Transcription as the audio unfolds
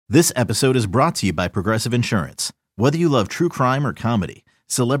This episode is brought to you by Progressive Insurance. Whether you love true crime or comedy,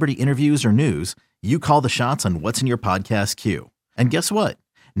 celebrity interviews or news, you call the shots on what's in your podcast queue. And guess what?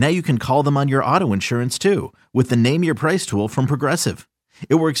 Now you can call them on your auto insurance too with the Name Your Price tool from Progressive.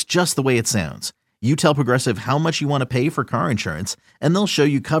 It works just the way it sounds. You tell Progressive how much you want to pay for car insurance, and they'll show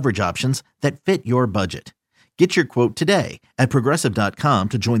you coverage options that fit your budget. Get your quote today at Progressive.com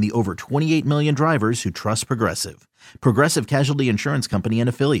to join the over 28 million drivers who trust Progressive. Progressive Casualty Insurance Company and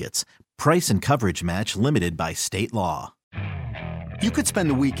Affiliates. Price and coverage match limited by state law. You could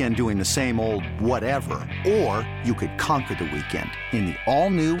spend the weekend doing the same old whatever, or you could conquer the weekend in the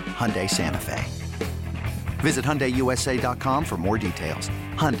all-new Hyundai Santa Fe. Visit HyundaiUSA.com for more details.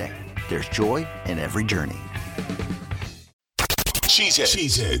 Hyundai, there's joy in every journey.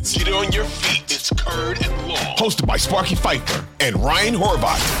 Cheeseheads. Get on your feet. It's Curd and Long. Hosted by Sparky Fifer and Ryan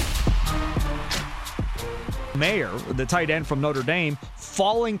Horvath. Mayer, the tight end from Notre Dame,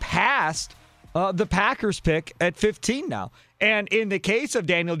 falling past the Packers pick at 15 now. And in the case of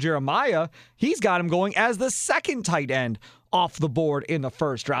Daniel Jeremiah, he's got him going as the second tight end off the board in the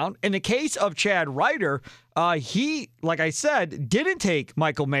first round. In the case of Chad Reuter, he, like I said, didn't take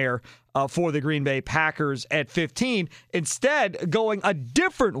Michael Mayer for the Green Bay Packers at 15, instead going a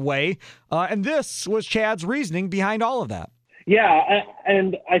different way. And this was Chad's reasoning behind all of that. Yeah,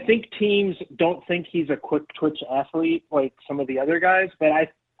 and I think teams don't think he's a quick twitch athlete like some of the other guys. But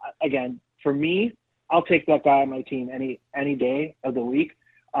again, for me, I'll take that guy on my team any day of the week.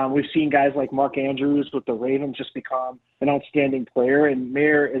 We've seen guys like Mark Andrews with the Ravens just become an outstanding player, and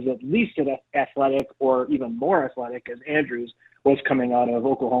Mayer is at least as athletic or even more athletic as Andrews was coming out of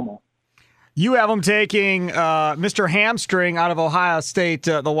Oklahoma. You have him taking Mr. Hamstring out of Ohio State,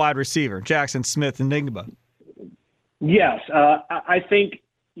 the wide receiver, Jackson Smith-Njigba. Yes, I think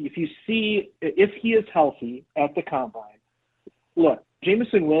if he is healthy at the combine, look,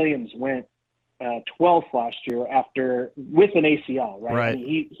 Jameson Williams went 12th last year with an ACL, right? I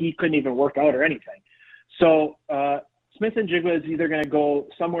mean, he couldn't even work out or anything. So Smith-Njigba is either going to go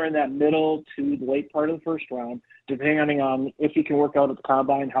somewhere in that middle to the late part of the first round, depending on if he can work out at the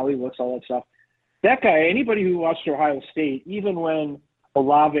combine, how he looks, all that stuff. That guy, anybody who watched Ohio State, even when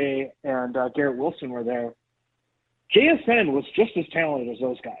Olave and Garrett Wilson were there, JSN was just as talented as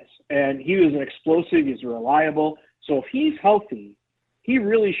those guys. And he was an explosive, he's reliable. So if he's healthy, he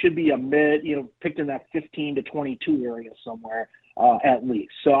really should be a picked in that 15 to 22 area somewhere at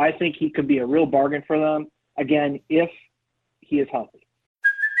least. So I think he could be a real bargain for them, again, if he is healthy.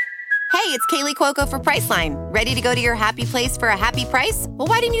 Hey, it's Kaylee Cuoco for Priceline. Ready to go to your happy place for a happy price? Well,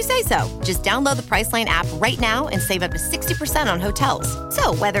 why didn't you say so? Just download the Priceline app right now and save up to 60% on hotels.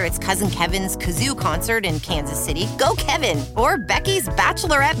 So whether it's Cousin Kevin's Kazoo Concert in Kansas City, go Kevin, or Becky's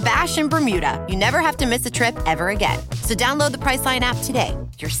Bachelorette Bash in Bermuda, you never have to miss a trip ever again. So download the Priceline app today.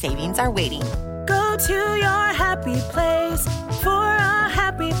 Your savings are waiting. Go to your happy place for a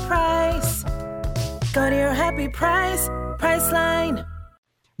happy price. Go to your happy price, Priceline.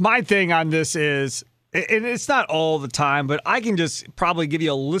 My thing on this is, and it's not all the time, but I can just probably give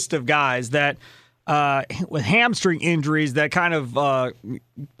you a list of guys that with hamstring injuries that kind of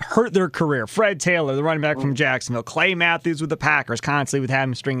hurt their career. Fred Taylor, the running back from Jacksonville. Clay Matthews with the Packers, constantly with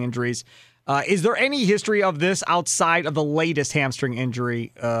hamstring injuries. Is there any history of this outside of the latest hamstring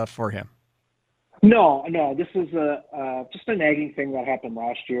injury for him? No. This is just a nagging thing that happened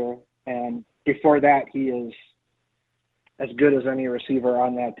last year. And before that, he is as good as any receiver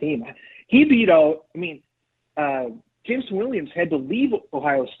on that team. He beat out, James Williams had to leave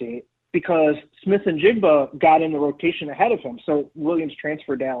Ohio State because Smith-Njigba got in the rotation ahead of him. So Williams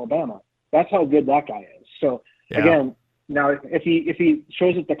transferred to Alabama. That's how good that guy is. So again, now if he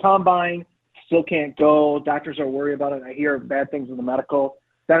shows at the combine, still can't go, doctors are worried about it, I hear bad things in the medical,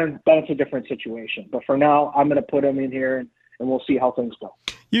 then it's a different situation. But for now, I'm going to put him in here and we'll see how things go.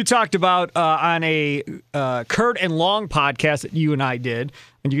 You talked about on a Curd and Long podcast that you and I did,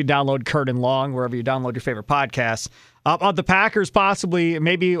 and you can download Curd and Long wherever you download your favorite podcasts, about the Packers possibly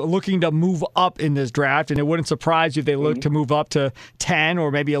maybe looking to move up in this draft, and it wouldn't surprise you if they look to move up to 10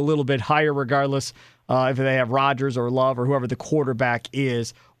 or maybe a little bit higher regardless if they have Rodgers or Love or whoever the quarterback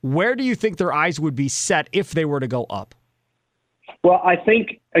is. Where do you think their eyes would be set if they were to go up? Well, I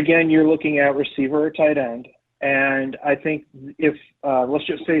think, again, you're looking at receiver or tight end. And I think if, let's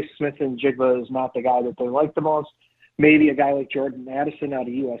just say Smith-Njigba is not the guy that they like the most, maybe a guy like Jordan Addison out of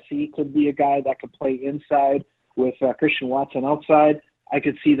USC could be a guy that could play inside with Christian Watson outside. I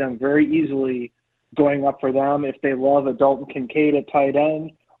could see them very easily going up for them if they love a Dalton Kincaid at tight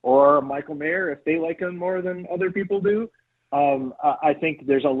end or Michael Mayer if they like him more than other people do. I think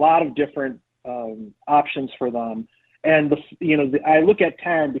there's a lot of different options for them. And I look at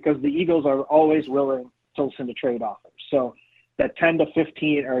 10 because the Eagles are always willing to listen to trade offers. So that 10 to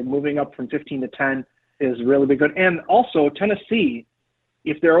 15 or moving up from 15 to 10 is really big good. And also Tennessee,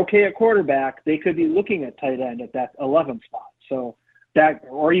 if they're okay at quarterback, they could be looking at tight end at that 11th spot. So that,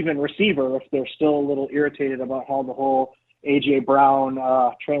 or even receiver, if they're still a little irritated about how the whole A.J. Brown,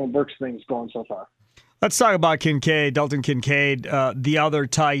 Traylon Burks thing's going so far. Let's talk about Kincaid, Dalton Kincaid, the other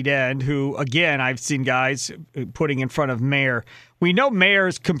tight end who, again, I've seen guys putting in front of Mayer. We know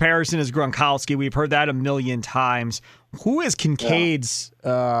Mayer's comparison is Gronkowski. We've heard that a million times. Who is Kincaid's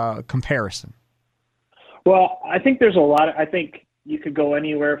comparison? Well, I think there's a lot. I think you could go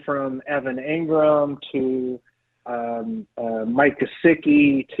anywhere from Evan Ingram to Mike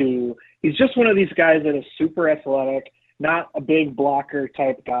Gesicki to – he's just one of these guys that is super athletic, not a big blocker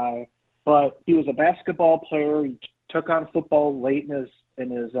type guy. But he was a basketball player. He took on football late in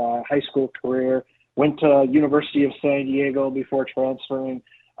his high school career. Went to University of San Diego before transferring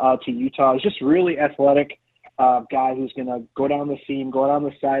to Utah. He's just really athletic guy who's going to go down the seam, go down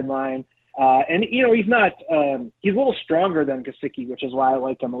the sideline. And he's not. He's a little stronger than Gesicki, which is why I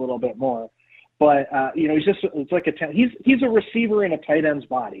like him a little bit more. But he's just. It's like he's a receiver in a tight end's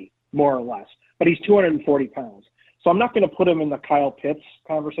body, more or less. But he's 240 pounds. So I'm not going to put him in the Kyle Pitts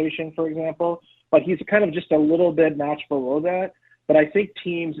conversation, for example, but he's kind of just a little bit notch below that. But I think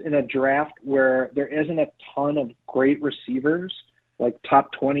teams in a draft where there isn't a ton of great receivers, like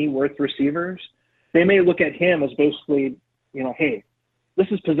top 20 worth receivers, they may look at him as basically, hey, this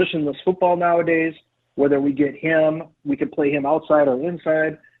is positionless football nowadays. Whether we get him, we could play him outside or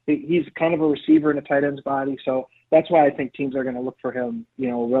inside. He's kind of a receiver in a tight end's body. So that's why I think teams are going to look for him,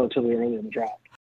 relatively early in the draft.